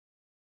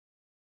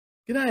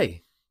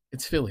G'day,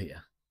 it's Phil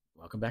here.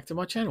 Welcome back to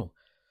my channel.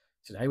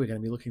 Today we're going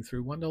to be looking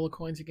through $1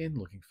 coins again,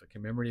 looking for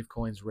commemorative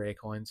coins, rare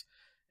coins,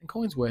 and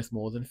coins worth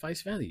more than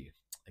face value.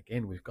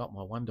 Again, we've got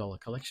my $1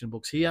 collection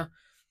books here,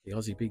 the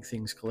Aussie Big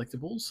Things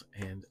collectibles,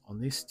 and on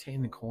this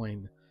 10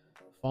 coin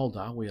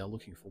folder we are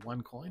looking for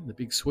one coin, the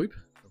Big Swoop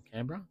from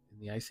Canberra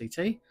in the ACT.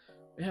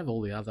 We have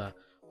all the other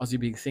Aussie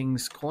Big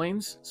Things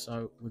coins,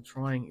 so we're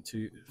trying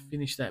to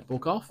finish that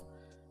book off.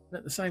 And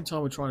at the same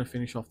time, we're trying to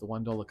finish off the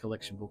 $1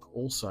 collection book,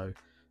 also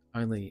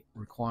only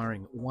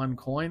requiring one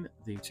coin,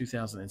 the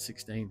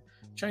 2016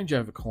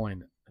 changeover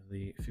coin,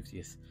 the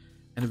 50th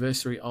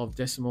anniversary of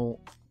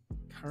decimal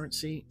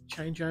currency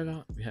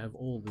changeover. We have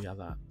all the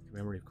other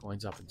commemorative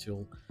coins up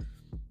until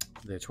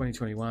the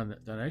 2021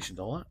 donation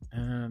dollar,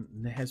 and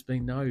there has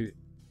been no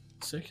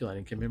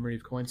circulating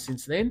commemorative coins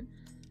since then.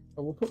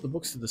 But we'll put the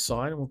books to the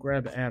side and we'll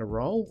grab out a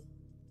roll.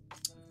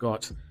 We've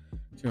got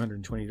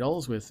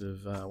 $220 worth of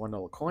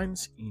 $1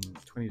 coins in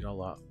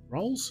 $20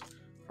 rolls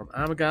from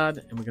Armaguard,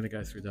 and we're going to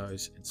go through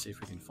those and see if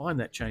we can find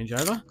that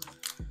changeover.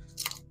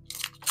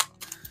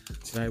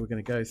 Today we're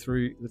going to go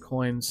through the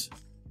coins,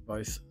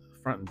 both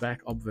front and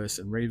back, obverse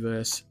and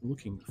reverse,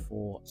 looking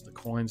for the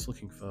coins,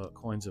 looking for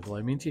coins of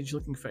low mintage,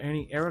 looking for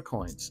any error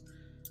coins.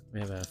 We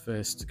have our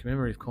first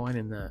commemorative coin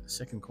and the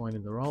second coin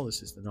in the roll.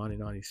 This is the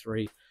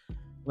 1993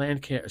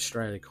 Landcare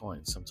Australia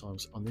coin.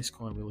 Sometimes on this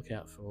coin we look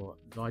out for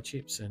die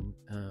chips and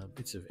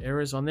bits of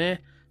errors on there.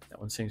 That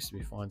one seems to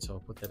be fine, so I'll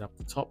put that up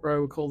the top row.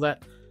 We'll call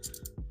that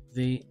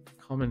the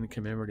common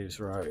commemoratives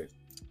row.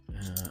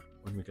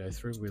 When we go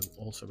through, we'll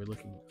also be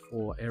looking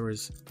for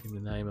errors in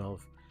the name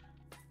of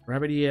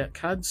rabbit ear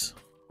cuds,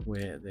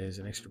 where there's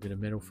an extra bit of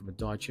metal from a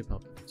die chip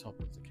up at the top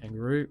of the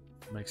kangaroo.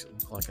 It makes it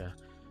look like a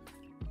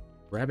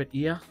rabbit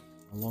ear,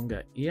 a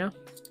longer ear.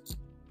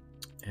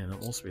 And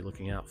I'll also be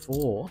looking out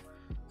for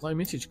low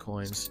mintage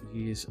coins,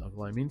 years of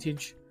low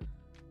mintage.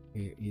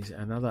 Here is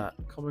another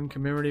common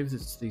commemorative.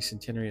 It's the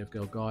centenary of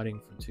Girl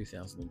Guiding from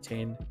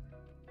 2010.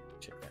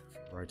 Check that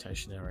for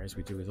rotation arrow, as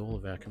we do with all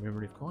of our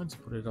commemorative coins.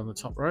 Put it on the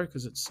top row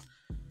because it's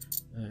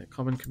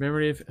common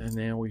commemorative. And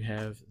now we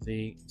have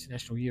the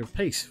International Year of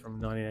Peace from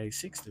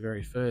 1986, the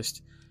very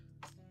first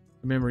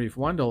commemorative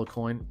 $1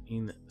 coin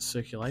in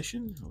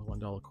circulation. The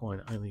 $1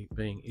 coin only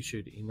being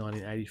issued in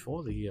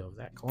 1984, the year of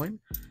that coin.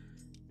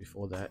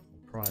 Before that,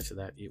 prior to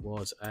that, it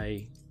was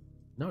a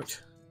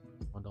note,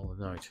 $1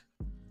 note.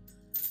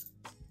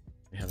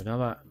 We have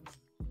another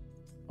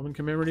common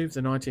commemorative,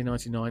 the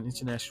 1999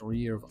 International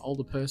Year of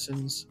Older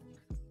Persons.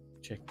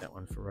 Check that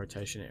one for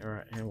rotation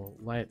error, and we'll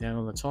lay it down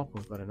on the top.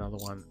 We've got another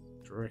one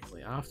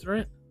directly after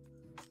it.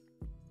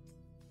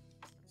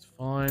 It's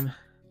fine.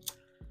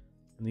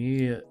 And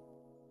the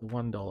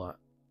 $1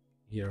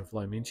 year of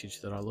low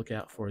mintage that I look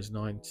out for is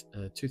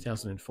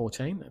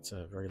 2014. That's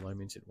a very low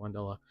minted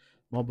 $1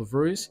 Mob of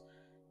Ruse.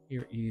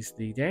 Here is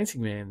the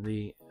Dancing Man,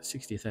 the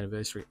 60th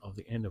anniversary of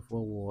the end of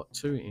World War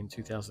II in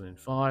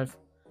 2005.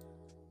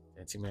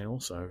 Dancing Man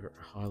also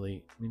a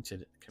highly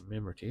minted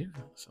commemorative.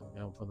 So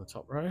I'll go up on the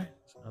top row.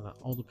 It's another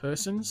older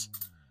persons.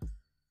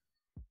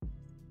 And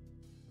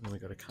then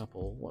we've got a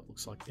couple, what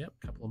looks like, yep,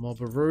 a couple of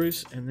Mob of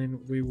Ruse, and then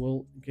we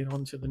will get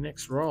on to the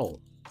next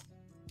roll.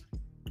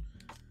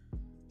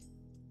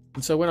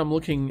 And so when I'm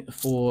looking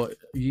for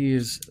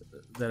years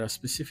that are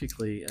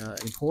specifically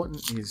important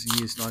is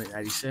years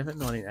 1987,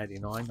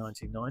 1989,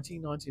 1990,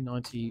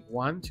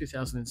 1991,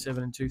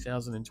 2007 and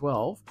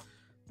 2012.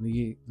 And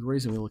the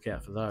reason we look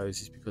out for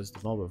those is because the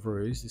Mob of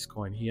Ruse, this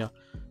coin here,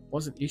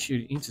 wasn't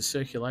issued into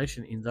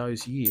circulation in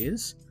those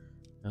years.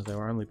 They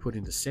were only put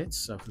into sets,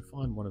 so if we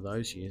find one of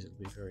those years, it'll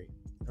be very,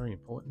 very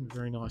important,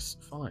 very nice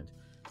find.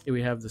 Here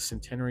we have the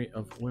centenary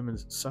of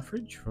women's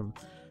suffrage from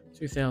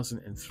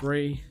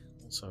 2003.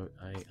 Also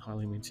a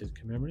highly minted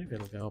commemorative.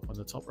 It'll go up on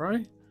the top row.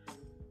 And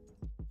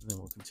then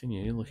we'll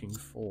continue looking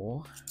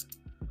for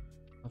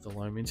other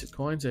low minted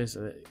coins. There's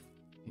a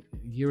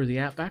Year of the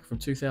Outback from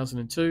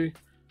 2002.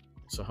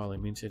 Also highly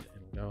minted,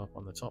 and will go up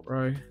on the top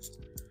row. In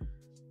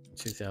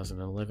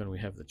 2011, we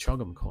have the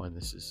Chogham coin.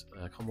 This is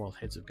a Commonwealth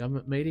Heads of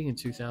Government meeting in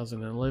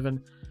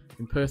 2011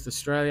 in Perth,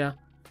 Australia.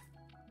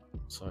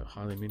 Also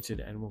highly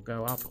minted, and will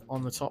go up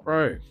on the top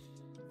row.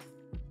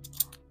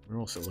 We're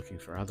also looking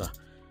for other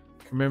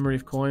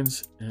commemorative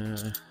coins.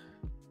 Is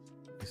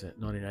that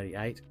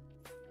 1988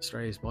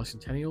 Australia's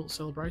bicentennial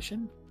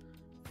celebration?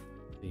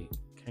 The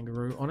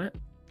kangaroo on it,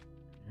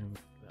 and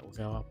that will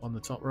go up on the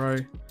top row.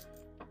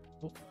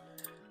 Oh.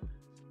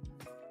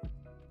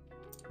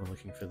 We're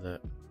looking for the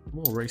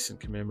more recent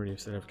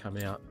commemoratives that have come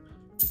out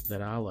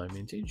that are low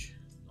mintage,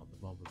 not the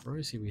Mob of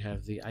Ruse. Here we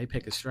have the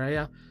APEC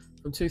Australia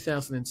from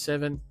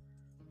 2007.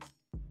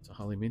 It's a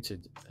highly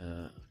minted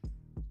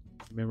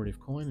commemorative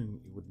coin, and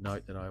you would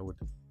note that I would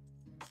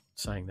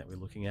saying that we're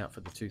looking out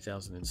for the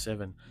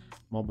 2007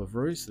 Mob of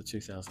Ruse. The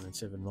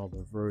 2007 Mob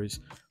of Ruse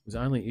was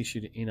only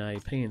issued in a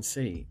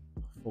PNC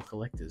for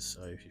collectors,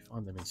 so if you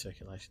find them in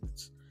circulation,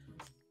 it's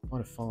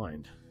quite a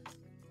find.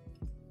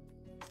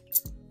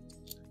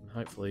 And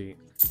hopefully you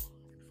can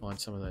find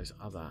some of those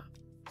other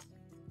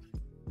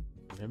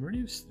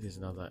commemoratives. There's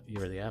another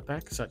Year of the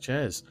Outback, such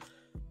as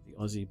the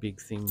Aussie Big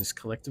Things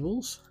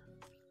collectibles,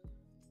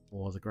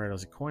 or the Great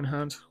Aussie Coin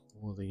Hunt,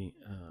 or the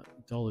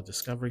Dollar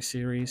Discovery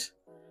series.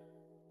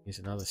 Here's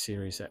another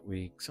series that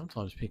we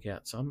sometimes pick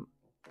out some.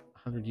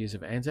 100 Years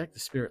of Anzac, The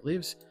Spirit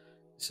Lives.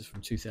 This is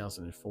from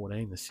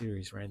 2014. The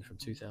series ran from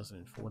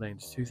 2014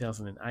 to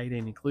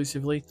 2018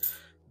 inclusively.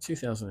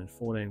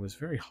 2014 was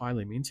very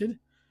highly minted,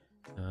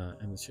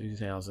 and the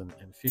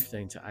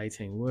 2015 to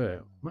 18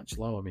 were much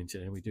lower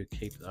minted, and we do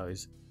keep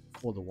those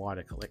for the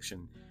wider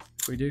collection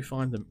if we do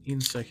find them in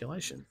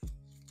circulation.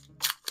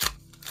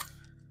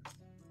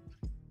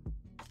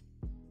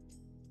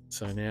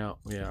 So now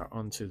we are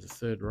on to the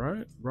third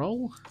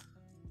roll.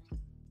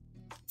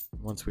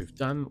 Once we've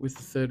done with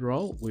the third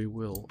roll, we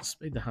will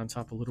speed the hunt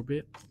up a little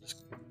bit.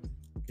 Just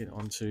get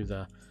onto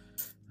the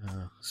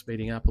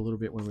speeding up a little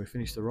bit when we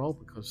finish the roll,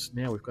 because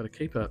now we've got a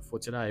keeper for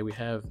today. We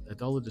have a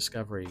Dollar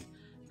Discovery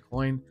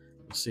coin.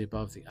 You'll see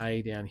above the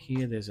A down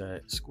here, there's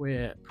a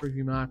square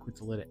preview mark with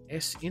the letter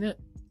S in it.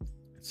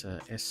 It's a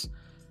S.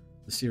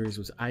 The series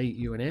was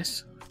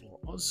AUNS for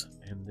Oz,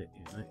 and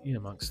in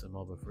amongst the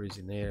mob of roos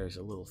in there is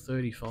a little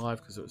 35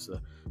 because it was the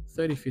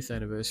 35th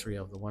anniversary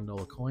of the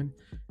 $1 coin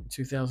in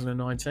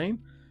 2019.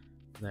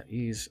 And that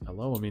is a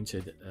lower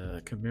minted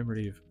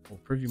commemorative or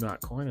preview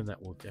mark coin, and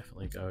that will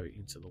definitely go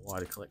into the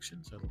wider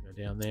collection. So we'll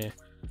go down there.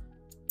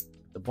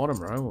 The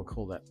bottom row, we'll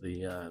call that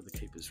the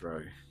keeper's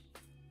row.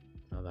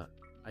 Another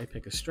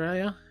APEC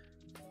Australia,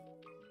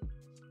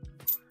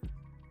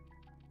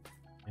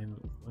 and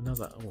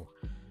another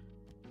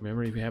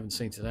memory we haven't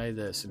seen today,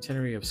 the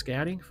Centenary of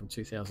Scouting from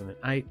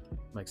 2008.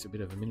 Makes a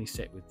bit of a mini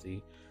set with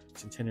the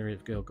Centenary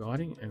of Girl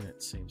Guiding, and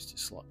it seems to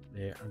slot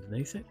there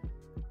underneath it.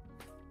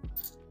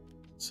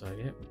 So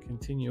yeah, we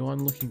continue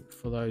on looking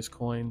for those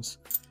coins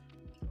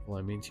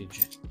below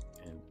mintage,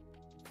 and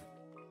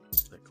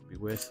that could be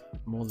worth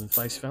more than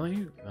face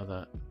value.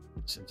 Another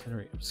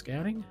Centenary of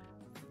Scouting.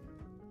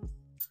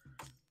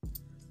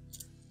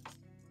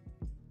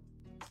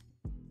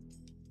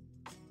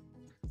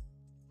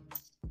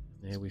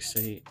 There we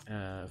see,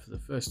 for the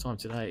first time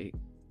today,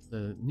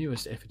 the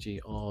newest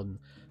effigy on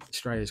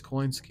Australia's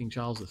coins, King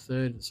Charles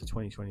III. It's a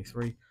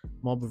 2023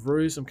 mob of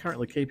roos. I'm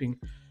currently keeping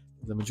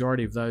the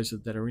majority of those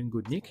that are in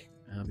good nick,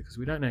 because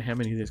we don't know how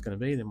many there's going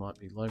to be. There might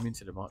be low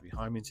minted, it might be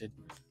high minted.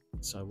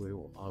 So I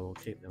will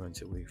keep them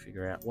until we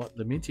figure out what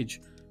the mintage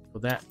for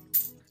that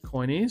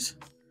coin is.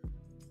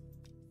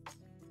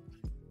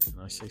 And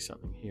I see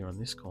something here on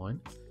this coin.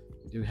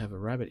 We do have a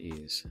rabbit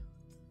ears.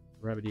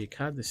 Rabbit ear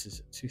card. This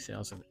is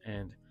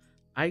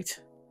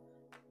 2008.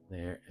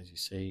 There, as you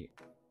see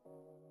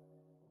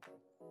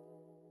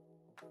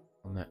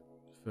on that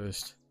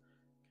first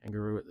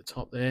kangaroo at the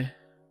top there.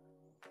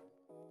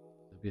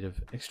 A bit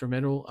of extra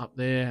metal up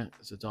there.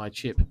 There's a die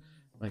chip.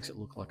 Makes it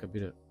look like a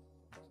bit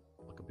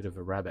of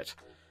a rabbit.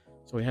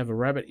 So we have a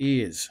rabbit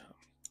ears,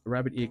 a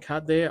rabbit ear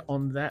card there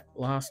on that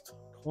last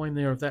coin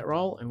there of that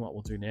roll. And what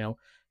we'll do now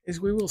is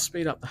we will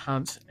speed up the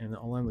hunt, and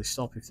I'll only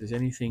stop if there's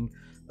anything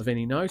of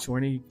any note or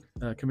any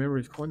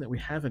commemorative coin that we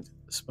haven't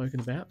spoken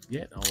about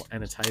yet. I'll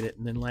annotate it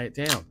and then lay it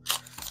down.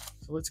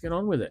 So let's get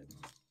on with it.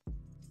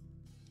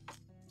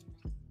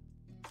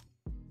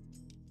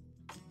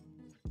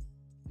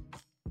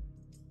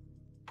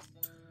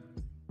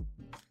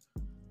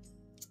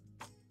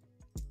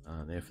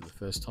 There for the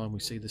first time we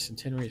see the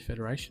Centenary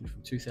Federation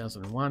from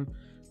 2001.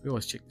 We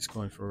always check this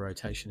coin for a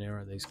rotation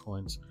error. These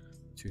coins,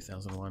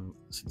 2001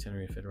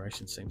 Centenary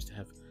Federation, seems to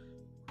have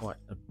quite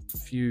a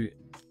few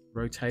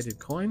rotated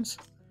coins.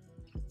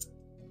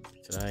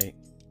 Today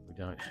we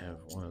don't have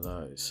one of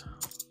those.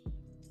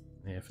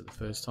 There for the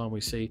first time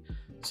we see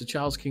Sir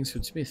Charles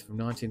Kingsford Smith from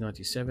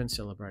 1997,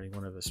 celebrating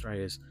one of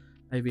Australia's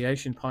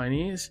aviation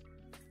pioneers.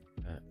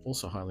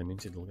 Also highly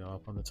minted, will go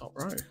up on the top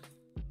row.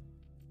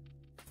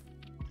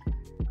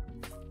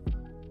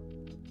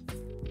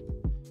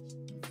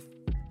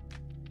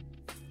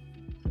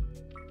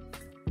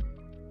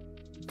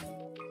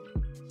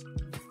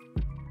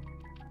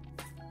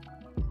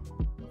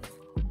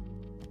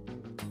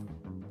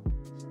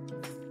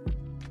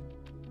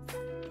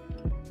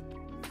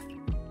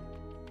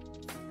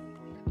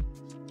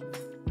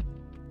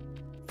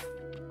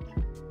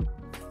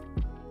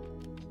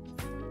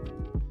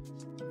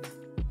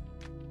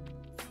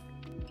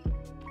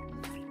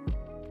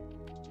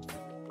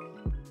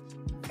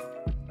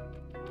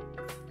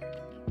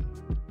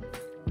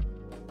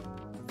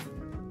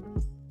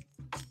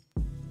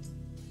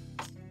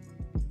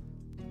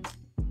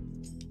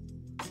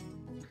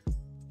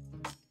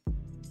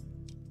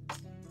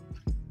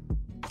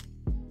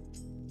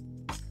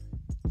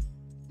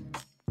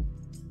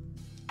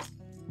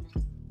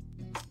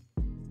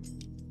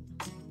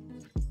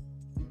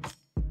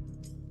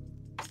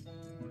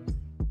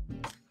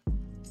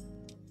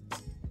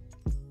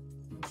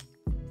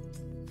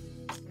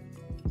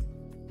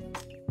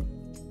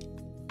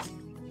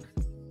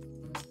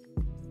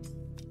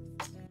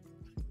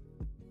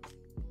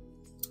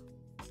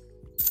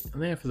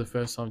 And there for the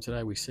first time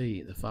today we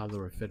see the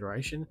father of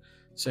Federation,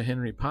 Sir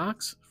Henry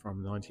Parkes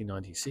from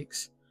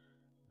 1996.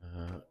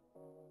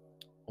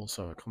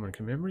 Also a common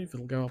commemorative,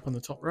 it'll go up on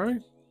the top row.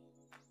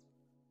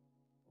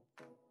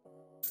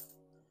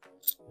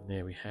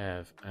 There we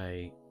have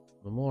a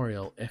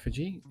memorial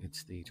effigy.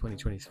 It's the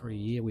 2023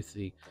 year with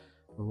the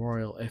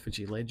memorial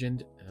effigy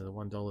legend, the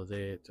 $1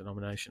 there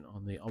denomination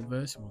on the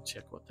obverse, and we'll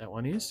check what that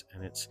one is.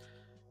 And it's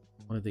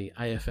one of the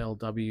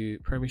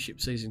AFLW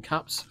Premiership Season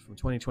Cups from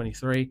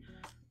 2023,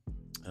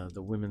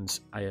 the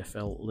Women's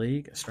AFL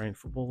League, Australian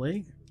Football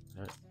League.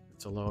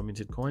 It's a lower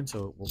minted coin,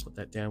 so we'll put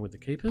that down with the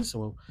keepers. So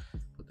we'll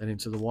put that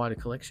into the wider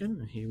collection.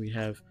 And here we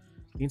have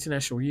the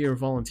International Year of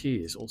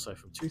Volunteers, also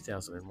from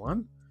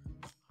 2001,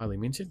 highly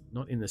minted,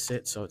 not in the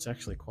set, so it's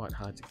actually quite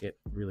hard to get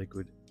really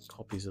good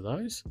copies of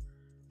those.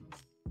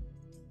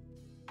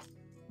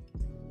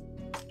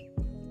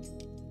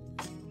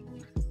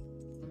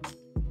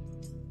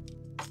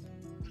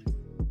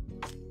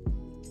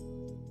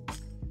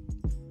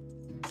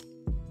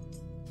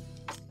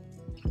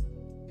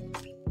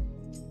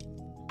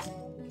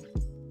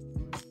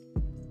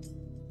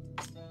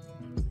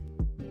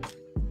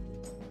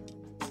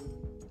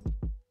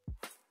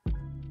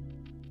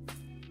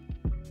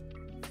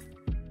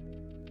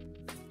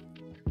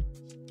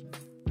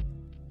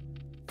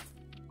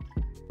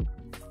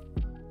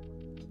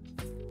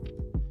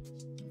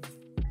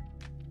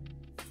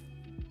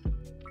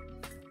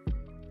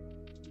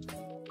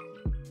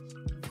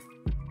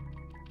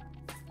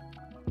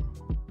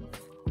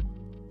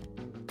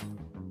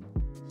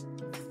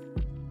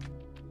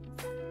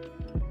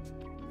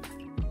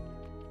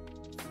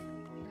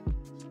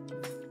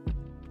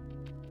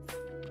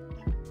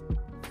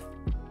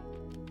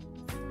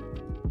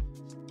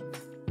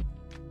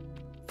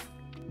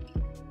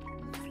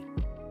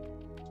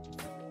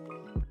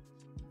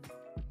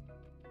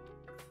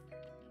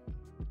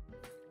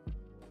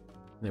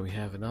 Then we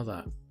have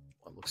another,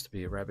 what looks to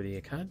be a rabbit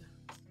ear card.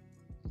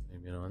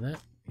 Zoom in on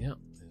that. Yep,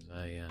 there's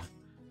a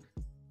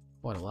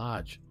quite a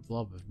large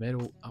blob of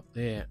metal up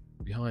there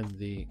behind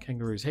the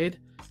kangaroo's head.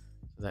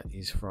 So that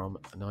is from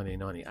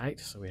 1998.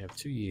 So we have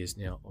 2 years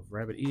now of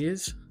rabbit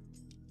ears.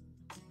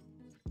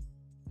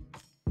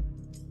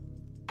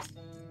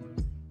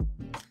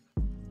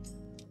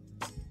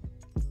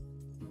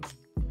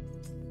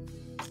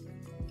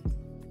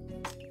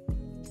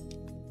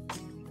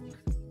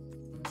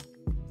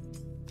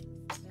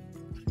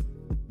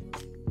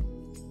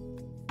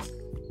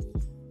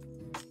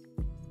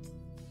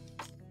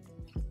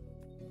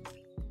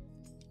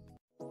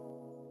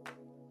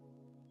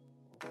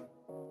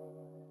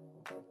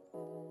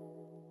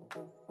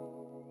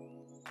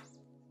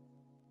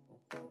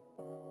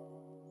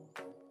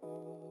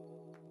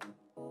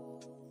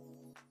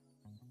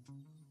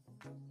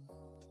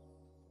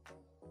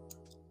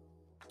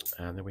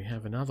 And then we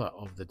have another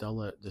of the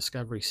Dollar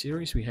Discovery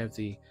series. We have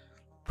the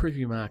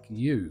preview mark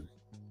U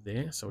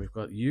there. So we've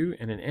got U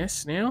and an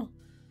S now.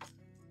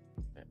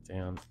 That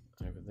down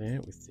over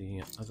there with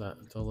the other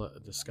Dollar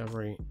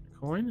Discovery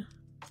coin.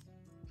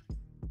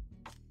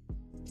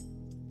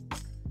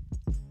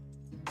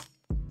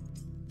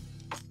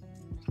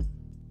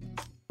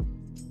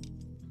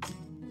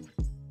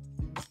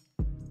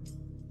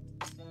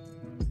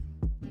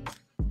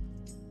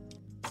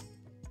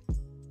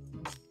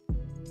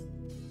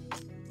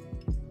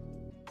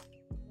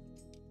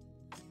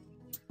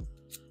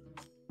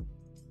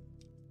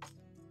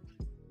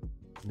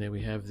 And there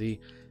we have the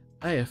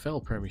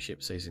AFL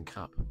Premiership Season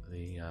Cup,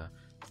 the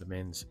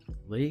men's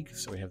league.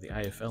 So we have the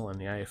AFL and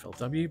the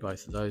AFLW.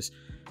 Both of those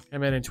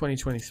came out in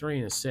 2023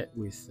 in a set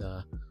with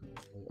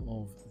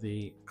all of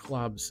the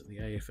clubs, the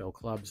AFL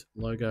clubs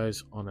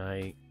logos on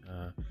a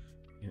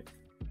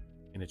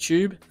in a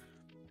tube,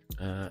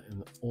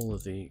 and all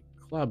of the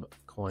club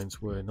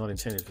coins were not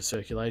intended for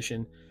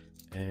circulation,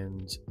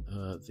 and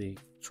the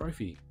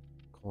trophy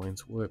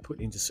coins were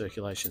put into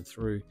circulation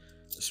through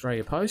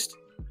Australia Post.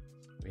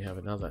 We have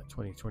another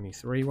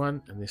 2023 one,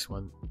 and this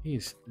one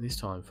is this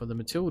time for the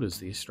Matildas,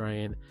 the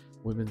Australian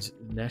women's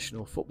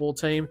national football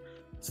team.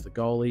 It's the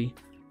goalie,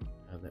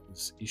 and that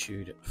was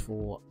issued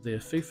for the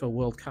FIFA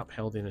World Cup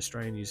held in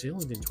Australia and New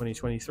Zealand in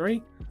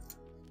 2023.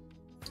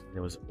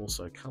 There was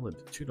also coloured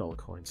 $2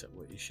 coins that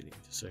were issued into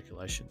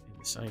circulation in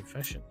the same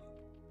fashion.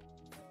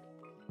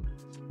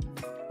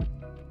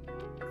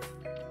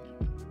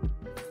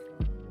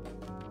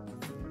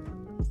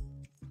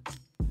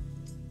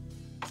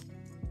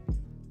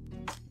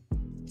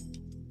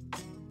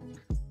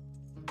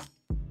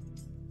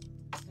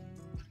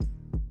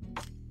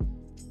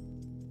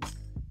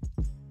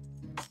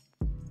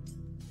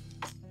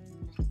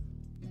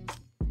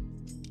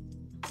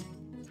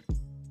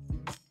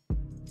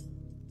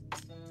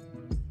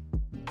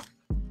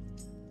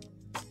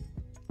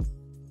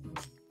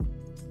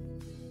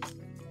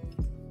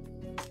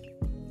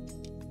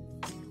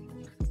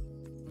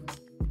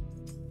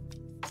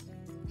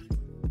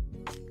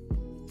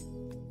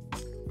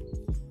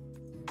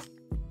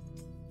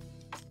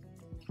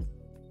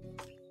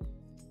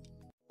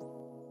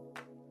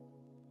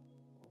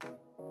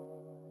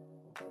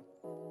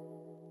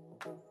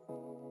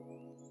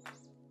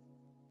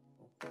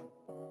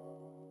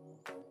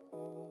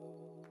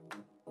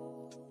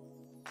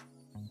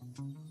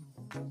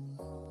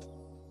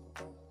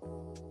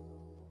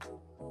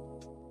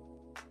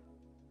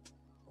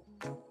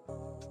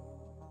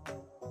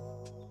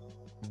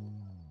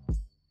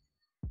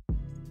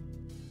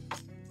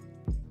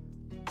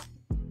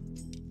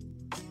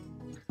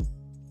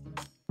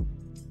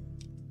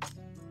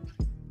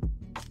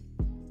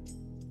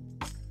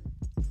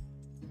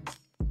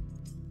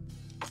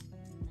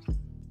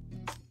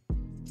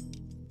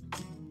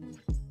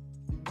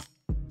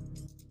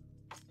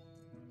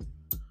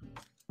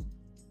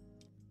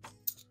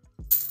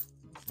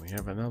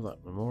 have another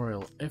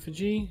memorial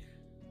effigy.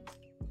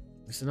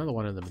 This is another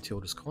one of the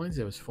Matilda's coins.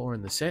 There was 4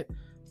 in the set.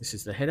 This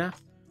is the header.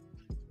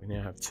 We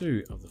now have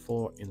 2 of the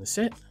 4 in the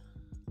set.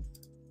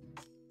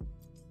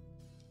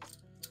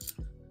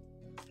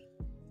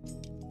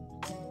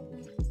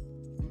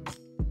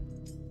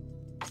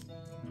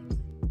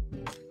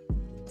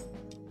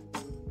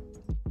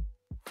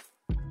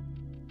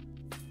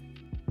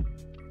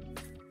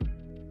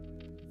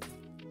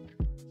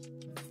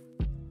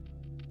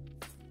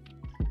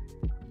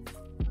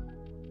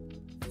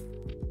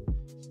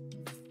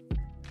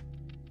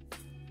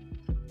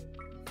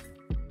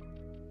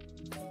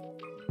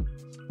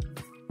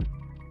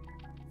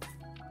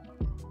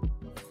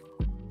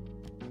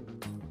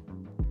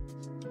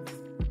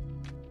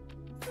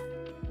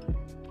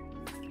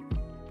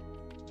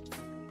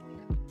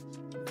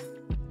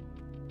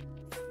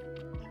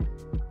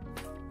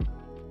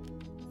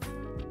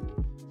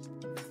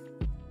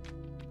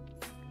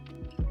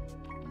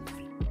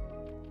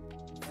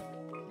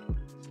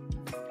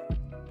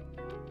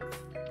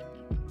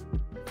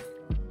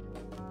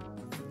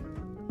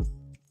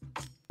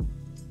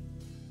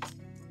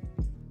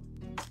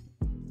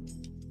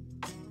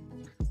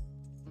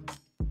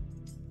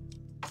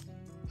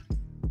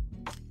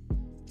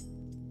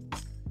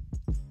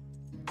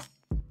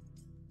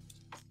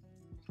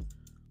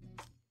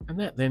 And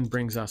that then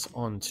brings us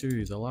on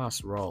to the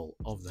last roll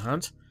of the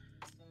hunt.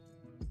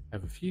 I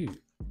have a few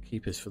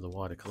keepers for the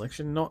wider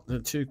collection, not the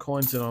 2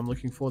 coins that I'm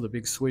looking for, the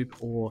big sweep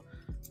or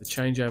the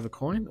changeover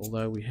coin,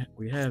 although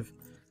we have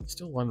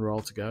still 1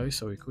 roll to go,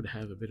 so we could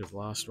have a bit of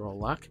last roll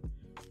luck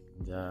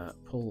and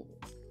pull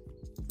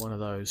one of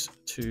those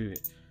 2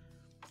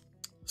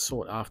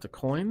 sought after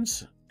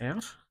coins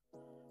out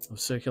of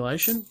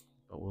circulation.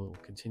 But we'll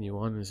continue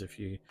on. There's a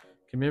few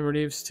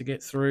commemoratives to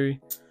get through.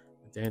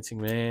 The Dancing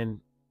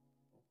Man,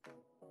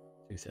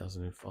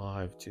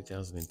 2005,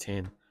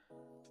 2010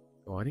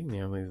 guiding,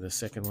 the only the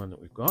second one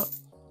that we've got,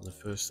 the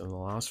first and the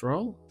last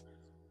roll.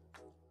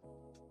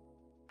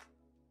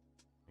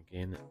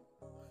 Again,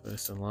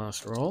 first and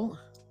last roll.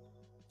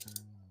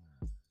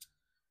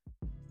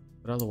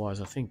 But otherwise,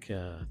 I think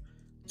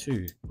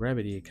 2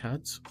 rabbit ear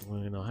cards,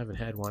 when I haven't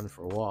had one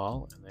for a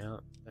while, and there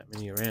aren't that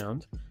many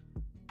around.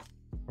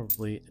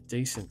 Probably a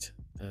decent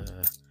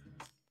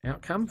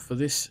outcome for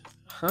this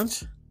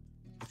hunt.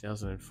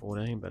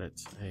 2014, but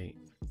it's a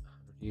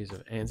years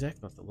of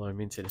Anzac, not the low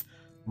minted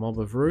Mob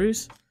of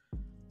Ruse.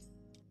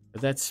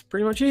 But that's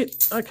pretty much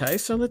it. Okay,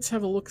 so let's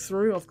have a look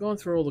through. I've gone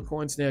through all the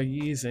coins now,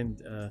 years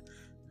and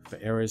for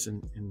errors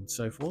and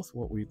so forth.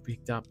 What we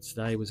picked up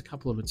today was a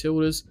couple of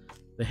Matildas,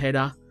 the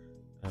header,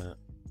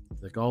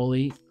 the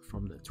goalie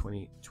from the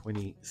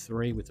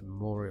 2023 with the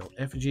memorial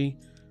effigy.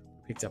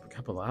 We picked up a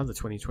couple of other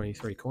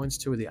 2023 coins,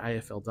 2 of the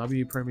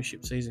AFLW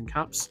Premiership Season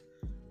Cups,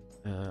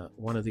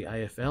 1 of the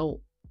AFL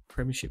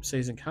Premiership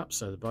Season Cups,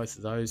 so both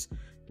of those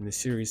in the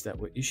series that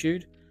were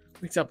issued.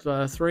 Picked up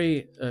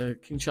 3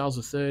 King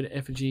Charles III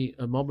effigy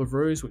Mob of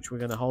Ruse, which we're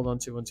going to hold on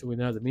to until we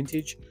know the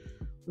mintage.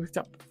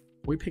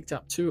 We picked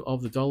up 2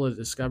 of the Dollar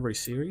Discovery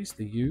series,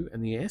 the U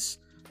and the S,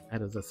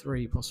 out of the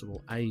 3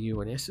 possible A,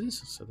 U, and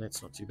S's, so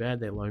that's not too bad.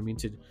 They're low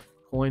minted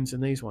coins,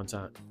 and these ones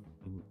aren't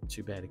in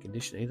too bad a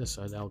condition either,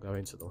 so they'll go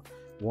into the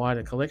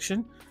wider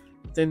collection.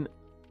 Then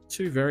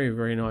 2 very,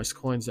 very nice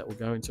coins that will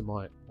go into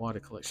my wider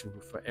collection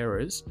for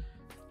errors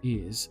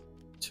is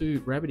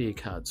 2 rabbit ear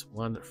cards,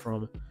 one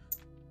from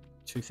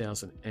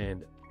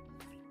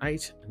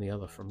 2008 and the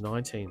other from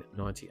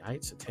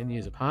 1998, so 10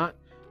 years apart.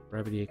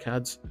 Rabbit ear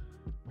cards.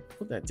 I'll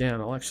put that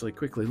down. I'll actually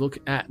quickly look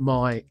at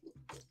my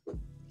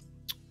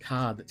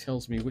card that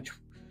tells me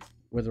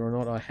whether or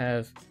not I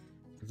have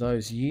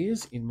those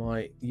years in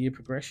my year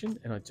progression,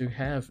 and I do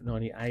have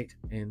 98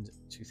 and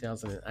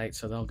 2008,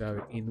 so they'll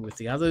go in with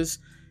the others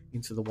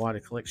into the wider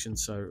collection.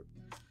 So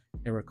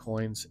error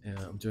coins,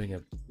 I'm doing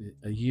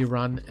a year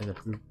run and a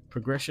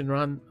progression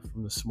run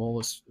from the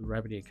smallest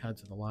rabbit ear card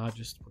to the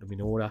largest, put them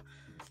in order.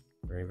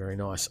 Very, very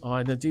nice.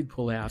 I did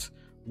pull out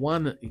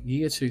 1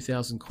 year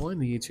 2000 coin.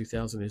 The year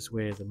 2000 is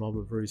where the Mob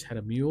of Ruse had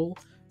a mule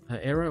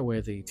error,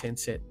 where the 10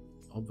 set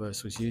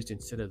obverse was used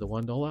instead of the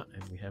 $1,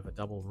 and we have a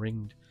double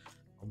ringed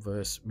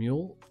obverse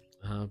mule.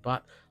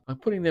 But I'm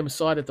putting them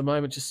aside at the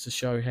moment just to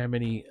show how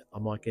many I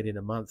might get in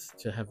a month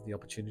to have the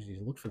opportunity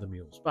to look for the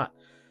mules. But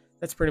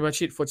that's pretty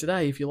much it for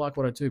today. If you like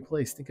what I do,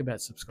 please think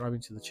about subscribing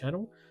to the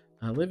channel.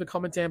 Leave a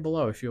comment down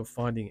below if you're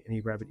finding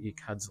any rabbit ear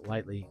cards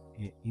lately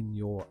in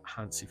your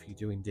hunts, if you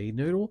do indeed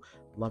noodle.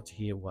 I'd love to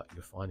hear what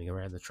you're finding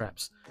around the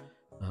traps.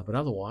 But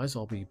otherwise,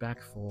 I'll be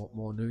back for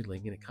more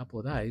noodling in a couple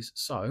of days,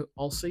 so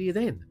I'll see you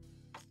then.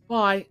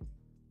 Bye.